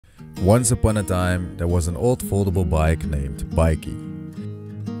Once upon a time, there was an old foldable bike named Bikey.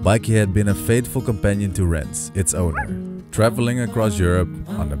 Bikey had been a faithful companion to Rens, its owner, traveling across Europe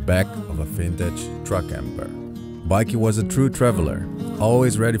on the back of a vintage truck camper. Bikey was a true traveler,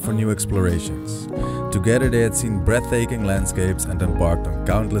 always ready for new explorations. Together they had seen breathtaking landscapes and embarked on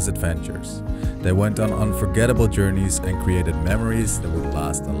countless adventures. They went on unforgettable journeys and created memories that would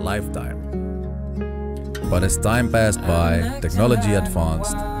last a lifetime. But as time passed by, technology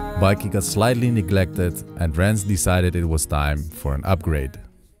advanced, Bikey got slightly neglected and Rens decided it was time for an upgrade.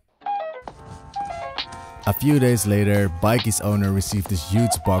 A few days later, Bikey's owner received this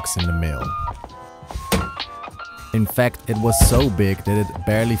huge box in the mail. In fact, it was so big that it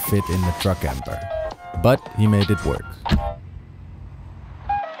barely fit in the truck camper. But he made it work.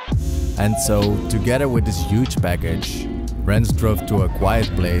 And so, together with this huge package, Rens drove to a quiet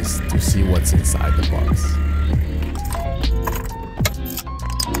place to see what's inside the box.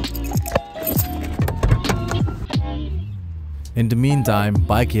 In the meantime,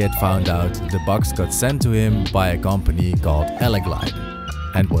 Bikey had found out the box got sent to him by a company called Eleglide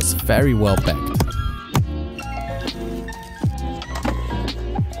and was very well packed.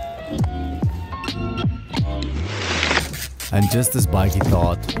 And just as Bikey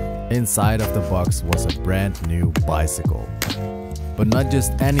thought, inside of the box was a brand new bicycle. But not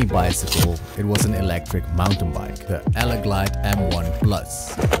just any bicycle, it was an electric mountain bike, the Eleglide M1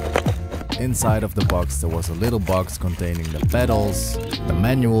 Plus. Inside of the box there was a little box containing the pedals, the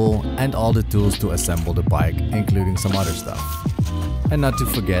manual and all the tools to assemble the bike, including some other stuff. And not to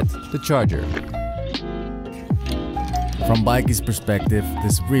forget the charger. From Bikey's perspective,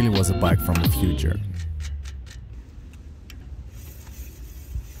 this really was a bike from the future.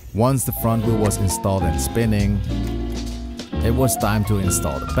 Once the front wheel was installed and spinning, it was time to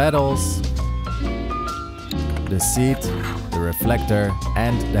install the pedals, the seat, the reflector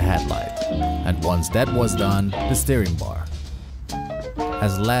and the headlight. And once that was done, the steering bar.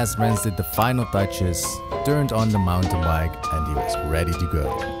 As last Rens did the final touches, turned on the mountain bike and he was ready to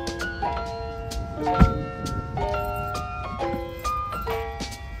go.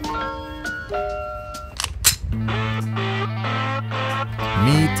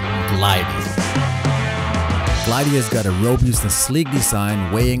 Meet Glidey. Glidey has got a robust and sleek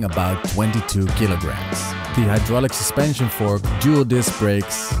design weighing about 22 kilograms. The hydraulic suspension fork, dual disc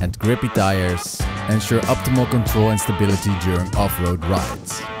brakes and grippy tires ensure optimal control and stability during off-road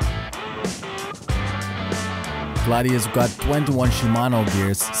rides. Glidey has got 21 Shimano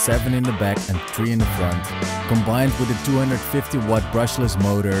gears, 7 in the back and 3 in the front, combined with a 250 watt brushless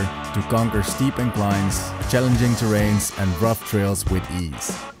motor to conquer steep inclines, challenging terrains and rough trails with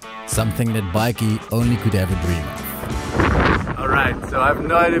ease. Something that Bikey only could ever dream of. Alright, so I have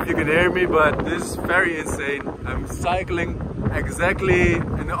no idea if you can hear me, but this is very insane. I'm cycling exactly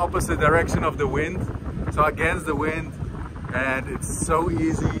in the opposite direction of the wind, so against the wind, and it's so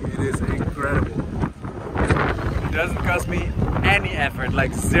easy, it is incredible. It doesn't cost me any effort,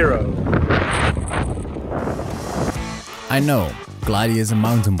 like zero. I know, Glidey is a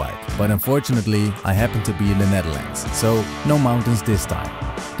mountain bike, but unfortunately I happen to be in the Netherlands, so no mountains this time.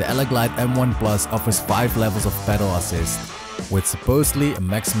 The Eleglide M1 Plus offers 5 levels of pedal assist, with supposedly a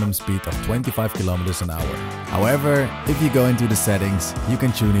maximum speed of 25 km an hour. However, if you go into the settings, you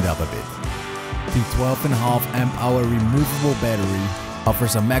can tune it up a bit. The 12.5 amp-hour removable battery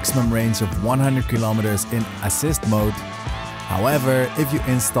offers a maximum range of 100 km in assist mode. However, if you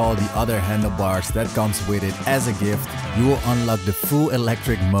install the other handlebars that comes with it as a gift, you will unlock the full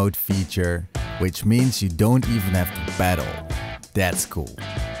electric mode feature, which means you don't even have to pedal. That's cool.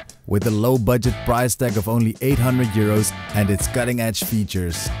 With a low budget price tag of only 800 euros and its cutting edge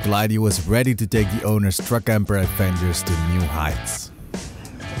features, Glidey was ready to take the owner's truck camper adventures to new heights.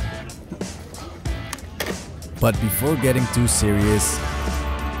 But before getting too serious,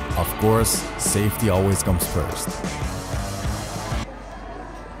 of course, safety always comes first.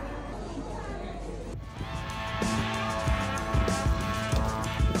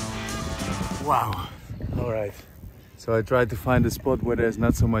 Wow. Alright. So I tried to find a spot where there's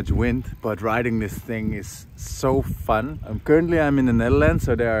not so much wind, but riding this thing is so fun. Currently I'm in the Netherlands,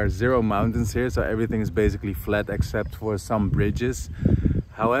 so there are 0 mountains here, so everything is basically flat except for some bridges.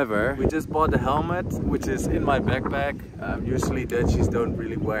 However, we just bought a helmet, which is in my backpack. Usually Dutchies don't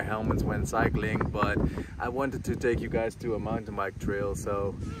really wear helmets when cycling, but I wanted to take you guys to a mountain bike trail,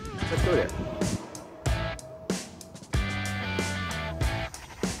 so let's go there.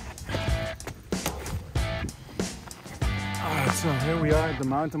 So here we are at the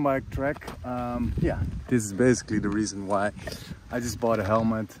mountain bike track. Yeah, this is basically the reason why I just bought a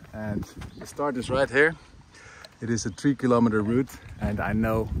helmet, and the start is right here. It is a 3-kilometer route, and I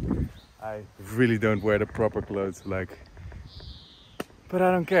know I really don't wear the proper clothes, like, but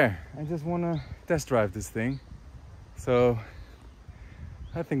I don't care. I just want to test drive this thing. So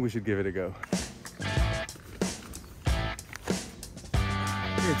I think we should give it a go.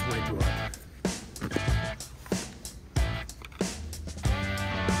 It's way too hot.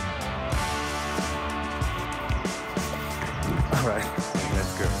 Alright,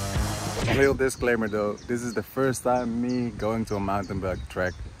 let's go. A little disclaimer though, this is the first time me going to a mountain bike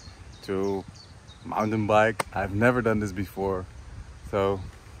track to mountain bike. I've never done this before. So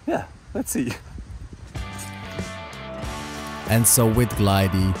yeah, let's see. And so with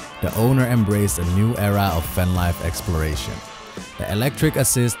Glidey, the owner embraced a new era of van life exploration. The electric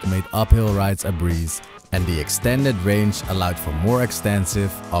assist made uphill rides a breeze, and the extended range allowed for more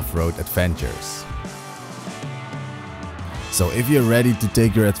extensive off-road adventures. So if you're ready to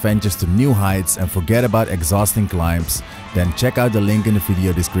take your adventures to new heights and forget about exhausting climbs, then check out the link in the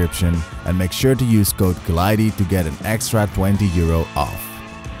video description and make sure to use code Glidey to get an extra €20 off.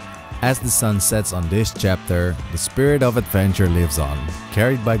 As the sun sets on this chapter, the spirit of adventure lives on,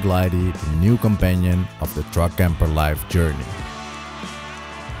 carried by Glidey, the new companion of the truck camper life journey.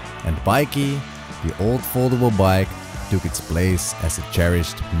 And Bikey, the old foldable bike, took its place as a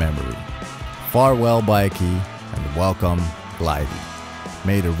cherished memory. Farewell Bikey, and welcome Glidey.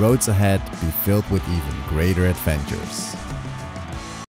 May the roads ahead be filled with even greater adventures.